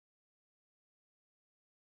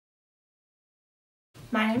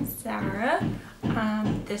My name's Sara.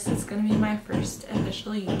 This is going to be my first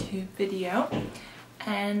official YouTube video,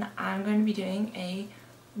 and I'm going to be doing a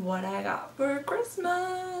what I got for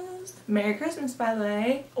Christmas. Merry Christmas, by the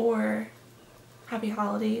way, or Happy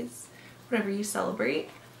Holidays, whatever you celebrate.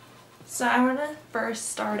 So I want to first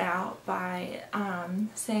start out by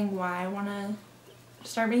saying why I want to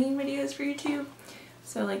start making videos for YouTube.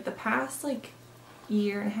 So like the past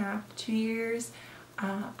year and a half, 2 years,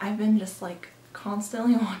 I've been just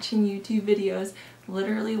constantly watching YouTube videos.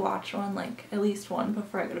 Literally watch one, at least one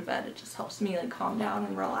before I go to bed. It just helps me calm down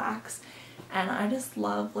and relax. And I just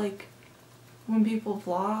love when people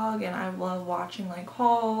vlog, and I love watching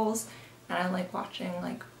hauls, and I like watching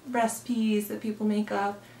recipes that people make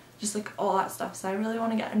up, just all that stuff. So I really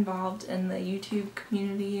want to get involved in the YouTube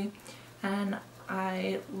community, and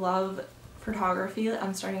I love photography.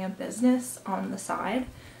 I'm starting a business on the side,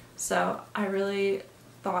 so I really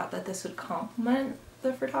thought that this would complement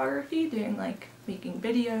the photography, doing making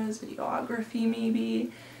videos, videography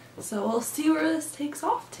maybe. So we'll see where this takes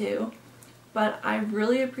off to. But I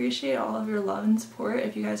really appreciate all of your love and support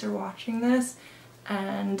if you guys are watching this,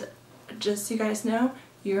 and just so you guys know,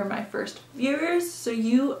 you're my first viewers, so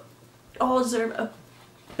you all deserve a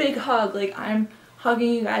big hug. I'm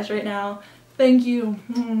hugging you guys right now. Thank you.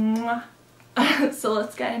 So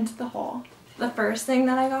let's get into the haul. The first thing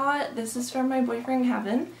that I got, this is from my boyfriend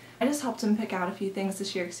Kevin. I just helped him pick out a few things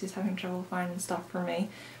this year because he's having trouble finding stuff for me.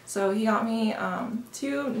 So he got me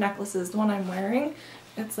 2 necklaces. The one I'm wearing,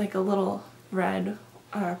 it's a little red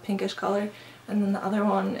pinkish color, and then the other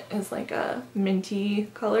one is a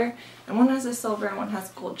minty color, and one has a silver and one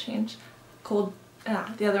has a gold chain.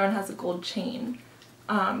 The other one has a gold chain.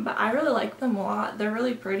 But I really like them a lot. They're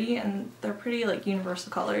really pretty, and they're pretty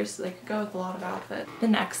universal colors, so they could go with a lot of outfits. The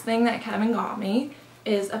next thing that Kevin got me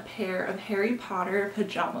is a pair of Harry Potter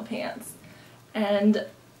pajama pants, and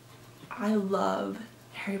I love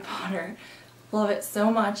Harry Potter. Love it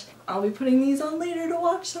so much. I'll be putting these on later to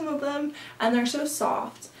watch some of them, and they're so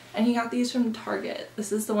soft. And he got these from Target.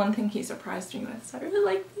 This is the one thing he surprised me with, so I really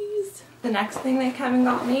like these. The next thing that Kevin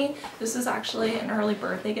got me, this is actually an early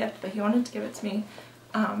birthday gift, but he wanted to give it to me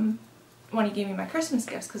when he gave me my Christmas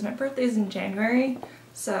gifts, because my birthday is in January,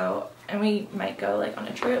 so, and we might go on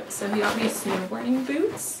a trip, so he got me snowboarding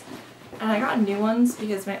boots, and I got new ones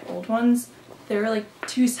because my old ones, they were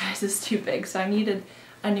 2 sizes too big, so I needed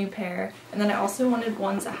a new pair. And then I also wanted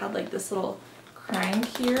ones that had this little crank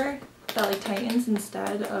here that tightens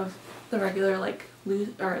instead of the regular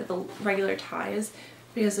the regular ties,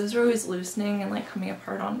 because those are always loosening and coming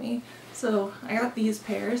apart on me. So I got these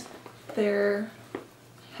pairs. They're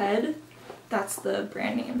Head, that's the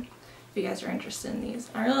brand name, if you guys are interested in these.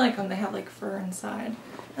 I really like them. They have fur inside.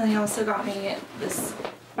 And he also got me this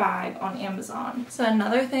bag on Amazon. So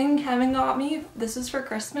another thing Kevin got me, this is for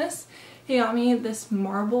Christmas. He got me this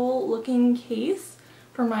marble looking case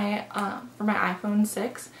for my iPhone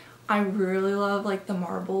 6. I really love the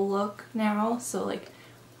marble look now. So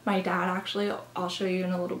my dad, actually, I'll show you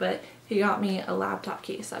in a little bit, he got me a laptop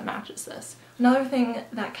case that matches this. Another thing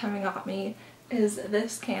that Kevin got me is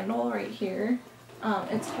this candle right here.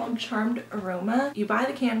 It's called Charmed Aroma. You buy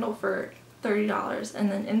the candle for $30, and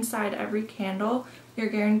then inside every candle you're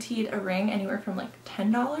guaranteed a ring anywhere from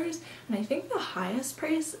 $10, and I think the highest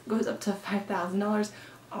price goes up to $5,000.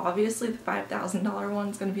 Obviously the $5,000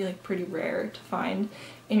 one's going to be pretty rare to find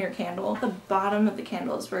in your candle. The bottom of the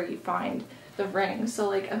candle is where you find the ring,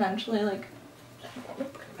 so eventually I don't want to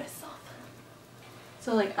burn myself.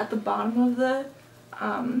 So at the bottom of the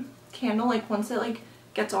candle, once it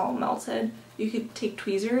gets all melted, you could take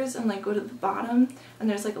tweezers and go to the bottom, and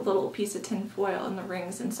there's a little piece of tin foil and the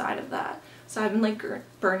ring's inside of that. So I've been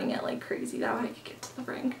burning it like crazy, that way I could get to the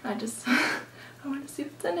ring. I just I want to see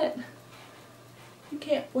what's in it. You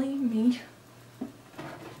can't blame me.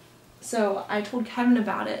 So I told Kevin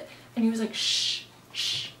about it, and he was like, shh,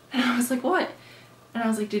 shh. And I was like, what? And I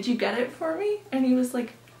was like, did you get it for me? And he was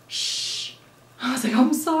like, shh. I was like,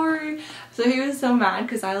 I'm sorry. So he was so mad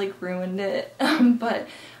because I ruined it. But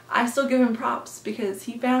I still give him props because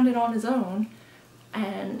he found it on his own,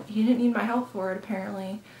 and he didn't need my help for it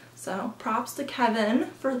apparently. So props to Kevin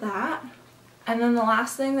for that. And then the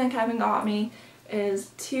last thing that Kevin got me is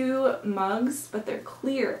 2 mugs, but they're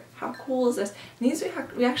clear. How cool is this? And these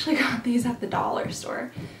we actually got these at the dollar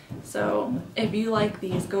store. So if you like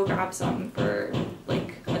these, go grab some for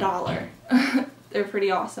 $1. They're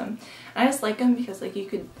pretty awesome. And I just like them because you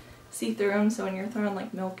could see through them, so when you're throwing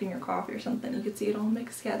milk in your coffee or something, you could see it all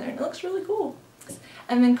mixed together, and it looks really cool.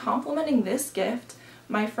 And then complementing this gift,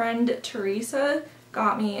 my friend Teresa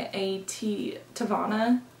got me a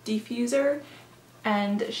Teavana diffuser,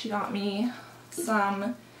 and she got me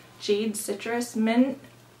some Jade citrus mint,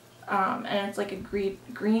 and it's like a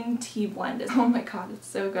green tea blend. Oh my god, it's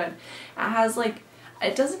so good. It has like,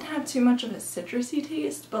 it doesn't have too much of a citrusy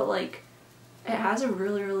taste, but like it has a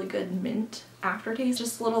really good mint aftertaste.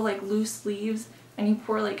 Just little like loose leaves, and you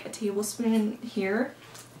pour like a tablespoon in here,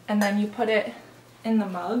 and then you put it in the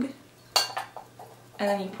mug, and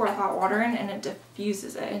then you pour hot water in, and it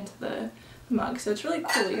diffuses it into the mug. So it's really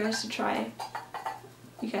cool. You guys should try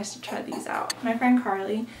these out. My friend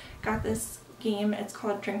Carly got this game. It's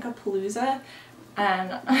called Drink-A-Palooza,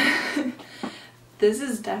 and this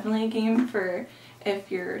is definitely a game for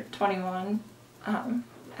if you're 21.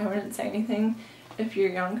 I wouldn't say anything if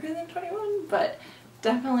you're younger than 21, but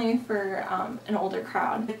definitely for an older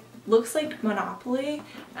crowd. It looks like Monopoly,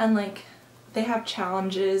 and like they have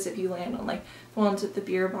challenges if you land on like the ones with the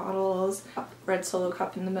beer bottles, red Solo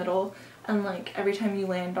cup in the middle, and like every time you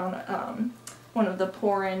land on one of the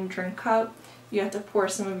pour-in drink cup, you have to pour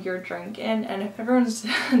some of your drink in, and if everyone's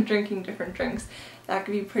drinking different drinks, that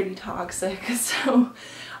could be pretty toxic. So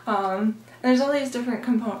there's all these different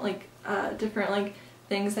different like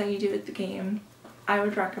things that you do with the game. I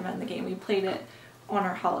would recommend the game. We played it on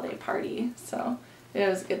our holiday party, so it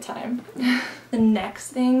was a good time. The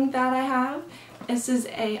next thing that I have,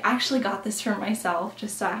 I actually got this for myself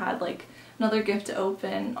just so I had like another gift to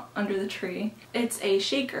open under the tree. It's a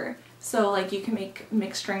shaker, so like you can make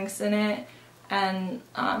mixed drinks in it, and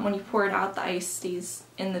when you pour it out, the ice stays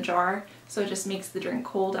in the jar, so it just makes the drink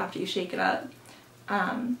cold after you shake it up.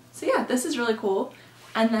 So yeah, this is really cool.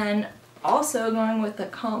 And then also going with the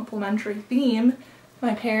complimentary theme,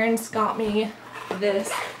 my parents got me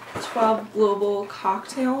this 12 global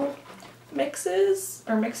cocktail mixers,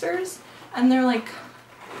 and they're like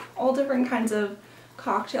all different kinds of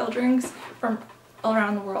cocktail drinks from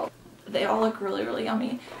around the world. They all look really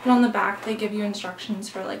yummy, and on the back they give you instructions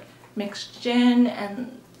for like mixed gin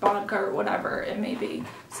and vodka or whatever it may be.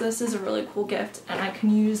 So this is a really cool gift, and I can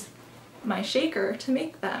use my shaker to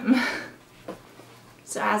make them.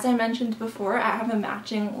 So as I mentioned before, I have a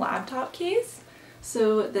matching laptop case.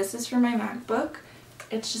 So this is for my MacBook.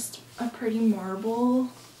 It's just a pretty marble,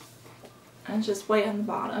 and it's just white on the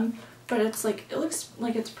bottom, but it's like, it looks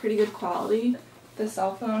like it's pretty good quality. The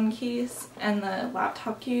cell phone case and the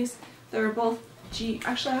laptop case, they're both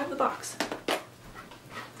actually I have the box.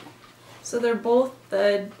 So they're both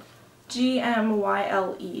the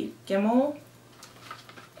GYMLE GYMLE,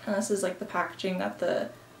 and this is like the packaging that the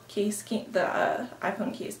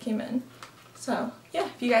iPhone case came in. So yeah,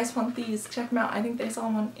 if you guys want these, check them out. I think they sell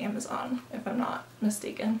them on Amazon, if I'm not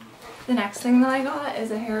mistaken. The next thing that I got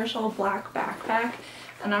is a Herschel BackPack,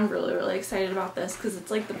 and I'm really excited about this because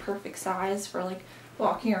it's like the perfect size for like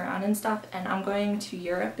walking around and stuff, and I'm going to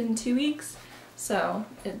Europe in 2 weeks, so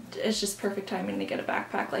it's just perfect timing to get a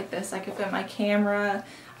backpack like this. I could fit my camera,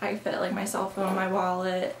 I could fit like my cell phone, my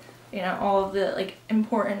wallet, you know, all of the like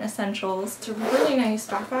important essentials. It's a really nice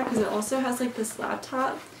backpack because it also has like this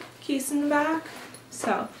laptop case in the back,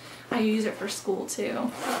 so I use it for school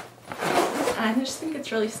too. And I just think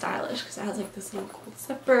it's really stylish because it has like this little cool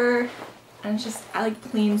zipper, and it's just, I like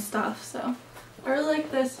clean stuff, so I really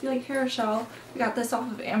like this. If you like Herschel, we got this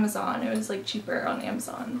off of Amazon. It was like cheaper on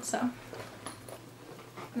Amazon, so.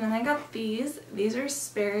 And then I got these. These are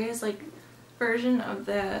Sperry's like version of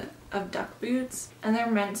duck boots, and they're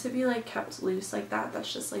meant to be like kept loose like that.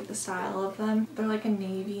 That's just like the style of them. They're like a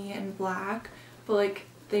navy and black, but like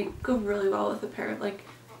they go really well with a pair of like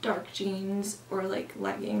dark jeans or like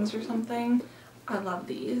leggings or something. I love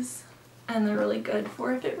these, and they're really good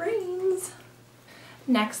for if it rains.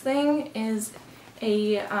 Next thing is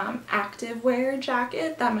a activewear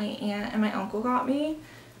jacket that my aunt and my uncle got me.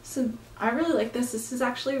 So I really like this. This is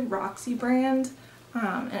actually Roxy brand,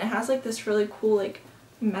 and it has like this really cool like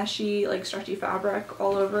meshy like stretchy fabric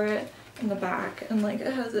all over it in the back, and like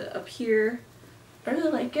it has it up here. I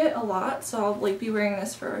really like it a lot, so I'll like be wearing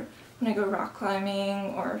this for when I go rock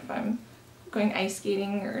climbing, or if I'm going ice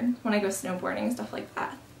skating, or when I go snowboarding and stuff like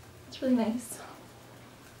that. It's really nice.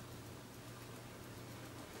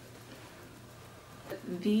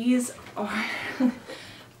 These are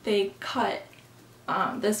they cut,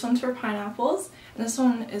 this one's for pineapples and this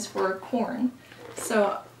one is for corn.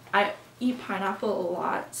 So I eat pineapple a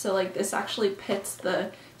lot, so like this actually pits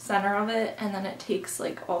the center of it, and then it takes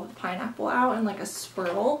like all the pineapple out in like a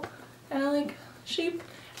swirl kind of like shape,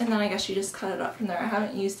 and then I guess you just cut it up from there. I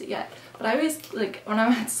haven't used it yet, but I always, like when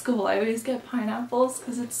I'm at school, I always get pineapples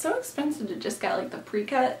because it's so expensive to just get like the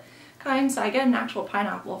pre-cut kind, so I get an actual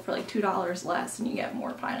pineapple for like $2 less and you get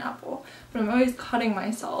more pineapple, but I'm always cutting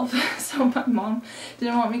myself. So my mom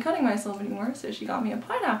didn't want me cutting myself anymore, so she got me a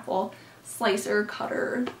pineapple slicer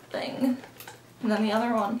cutter thing, And then the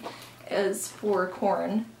other one is for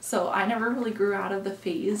corn. So I never really grew out of the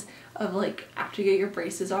phase of like after you get your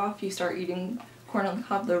braces off you start eating corn on the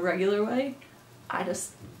cob the regular way. I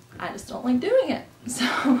just don't like doing it.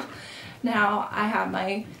 So now I have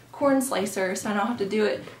my corn slicer, so I don't have to do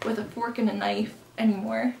it with a fork and a knife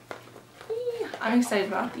anymore. I'm excited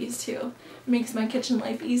about these too. It makes my kitchen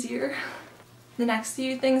life easier. The next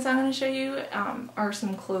few things I'm going to show you are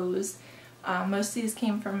some clothes. Most of these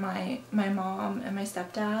came from my mom and my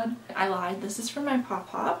stepdad. I lied, this is from my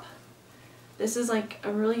pop-pop. This is like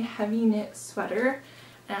a really heavy knit sweater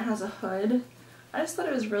and it has a hood. I just thought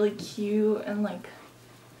it was really cute and like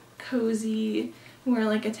cozy. Wear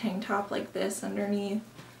like a tank top like this underneath.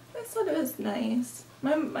 I just thought it was nice.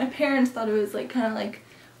 My parents thought it was like kind of like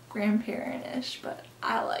grandparent-ish, but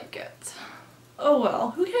I like it. Oh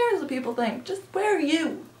well, who cares what people think? Just wear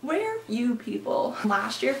you people.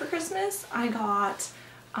 Last year for Christmas I got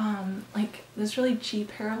like this really cheap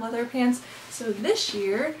pair of leather pants. So this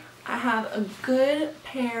year I have a good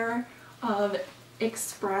pair of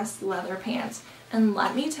express leather pants, and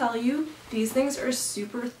let me tell you, these things are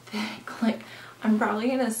super thick. Like I'm probably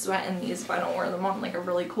gonna sweat in these if I don't wear them on like a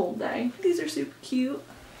really cold day. These are super cute.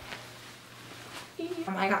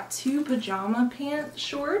 I got 2 pajama pant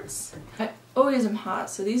shorts. I always am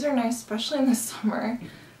hot, so these are nice, especially in the summer.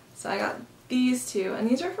 So I got these 2, and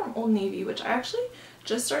these are from Old Navy, which I actually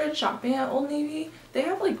just started shopping at Old Navy. They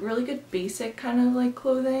have like really good basic kind of like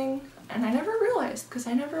clothing, and I never realized because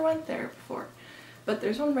I never went there before. But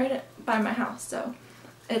there's one right by my house, so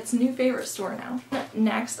it's a new favorite store now.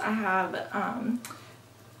 Next I have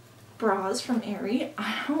bras from Aerie.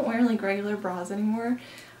 I don't wear like regular bras anymore.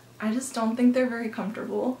 I just don't think they're very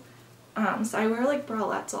comfortable. So I wear like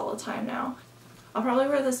bralettes all the time now. I'll probably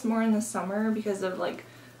wear this more in the summer because of like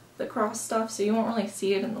the cross stuff, so you won't really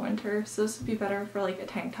see it in the winter. So this would be better for like a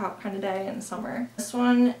tank top kind of day in the summer. This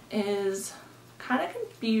one is kind of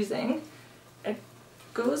confusing. It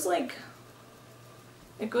goes like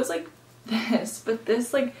this, but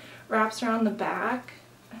this like wraps around the back.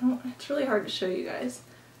 It's really hard to show you guys.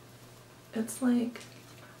 It's like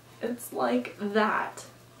that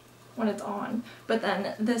when it's on, but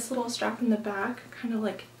then this little strap in the back kind of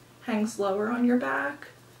like hangs lower on your back,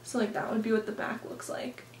 so like that would be what the back looks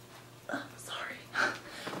like. Sorry.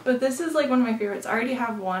 But this is like one of my favorites. I already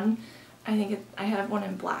have one. I have one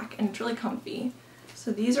in black and it's really comfy,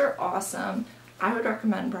 so these are awesome. I would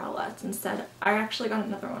recommend bralettes instead. I actually got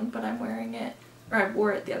another one, but I'm wearing it, or I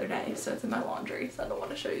wore it the other day, so it's in my laundry, so I don't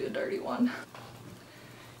want to show you a dirty one.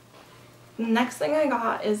 The next thing I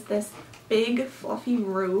got is this big fluffy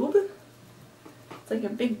robe. It's like a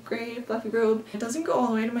big gray fluffy robe. It doesn't go all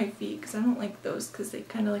the way to my feet because I don't like those because they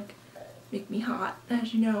kind of like make me hot.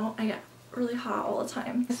 As you know, I get really hot all the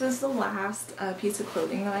time. This is the last piece of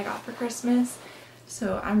clothing that I got for Christmas,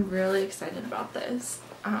 so I'm really excited about this.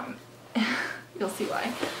 You'll see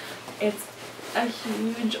why. It's a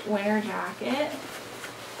huge winter jacket.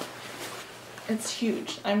 It's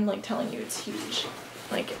huge. I'm like telling you, it's huge.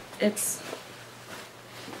 Like it's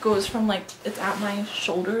goes from like, it's at my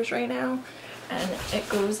shoulders right now, and it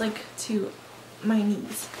goes like to my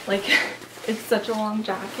knees. Like it's such a long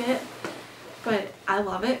jacket, but I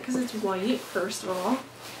love it because it's white first of all,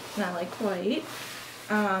 and I like white.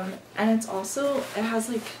 And it's also, it has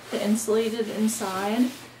like the insulated inside,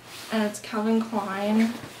 and it's Calvin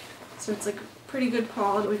Klein, so it's like pretty good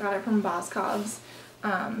quality. We got it from Boscov's,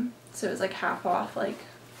 so it was like half off like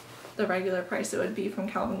the regular price it would be from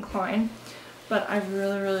Calvin Klein. But I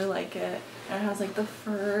really like it. And it has like the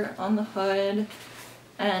fur on the hood,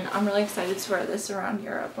 and I'm really excited to wear this around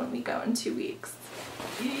Europe when we go in 2 weeks.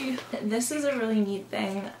 This is a really neat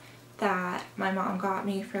thing that my mom got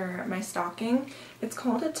me for my stocking. It's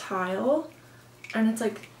called a tile, and it's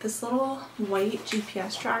like this little white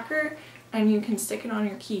GPS tracker, and you can stick it on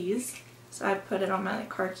your keys. So I put it on my like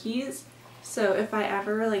car keys, so if I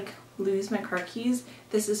ever like lose my car keys,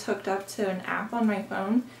 this is hooked up to an app on my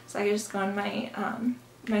phone, so I can just go on my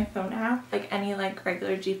my phone app, like any like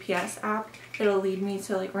regular GPS app. It'll lead me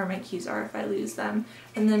to like where my keys are if I lose them.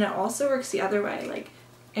 And then it also works the other way, like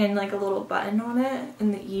in like a little button on it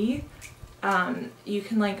in the E, you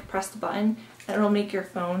can like press the button and it'll make your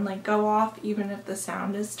phone like go off even if the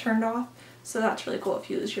sound is turned off. So that's really cool if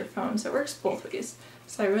you lose your phone, so it works both ways.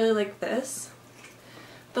 So I really like this.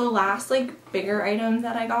 The last like bigger item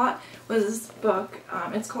that I got was this book.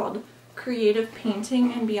 It's called Creative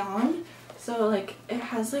Painting and Beyond. So like it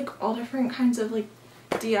has like all different kinds of like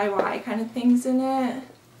DIY kind of things in it,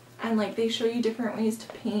 and like they show you different ways to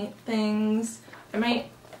paint things. I might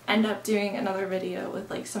end up doing another video with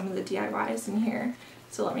like some of the DIYs in here,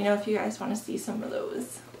 so let me know if you guys want to see some of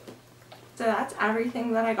those. So that's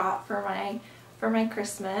everything that I got for my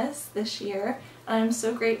Christmas this year. I'm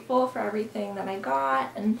so grateful for everything that I got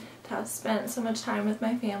and to have spent so much time with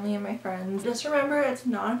my family and my friends. Just remember, it's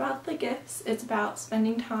not about the gifts, it's about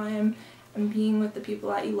spending time and being with the people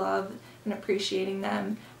that you love and appreciating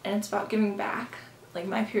them, and it's about giving back. Like,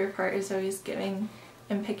 my favorite part is always giving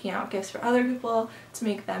and picking out gifts for other people to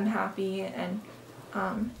make them happy, and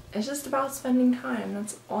it's just about spending time.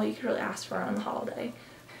 That's all you could really ask for on the holiday.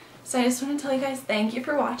 So I just want to tell you guys thank you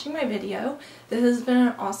for watching my video. This has been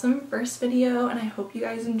an awesome first video and I hope you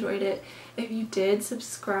guys enjoyed it. If you did,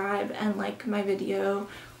 subscribe and like my video,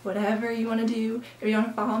 whatever you want to do. If you want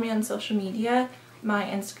to follow me on social media, my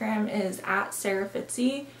Instagram is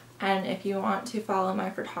 @SaraFitsy, and if you want to follow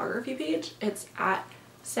my photography page, it's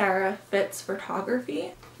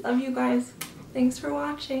 @SaraFitsPhotography. Love you guys. Thanks for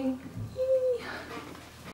watching.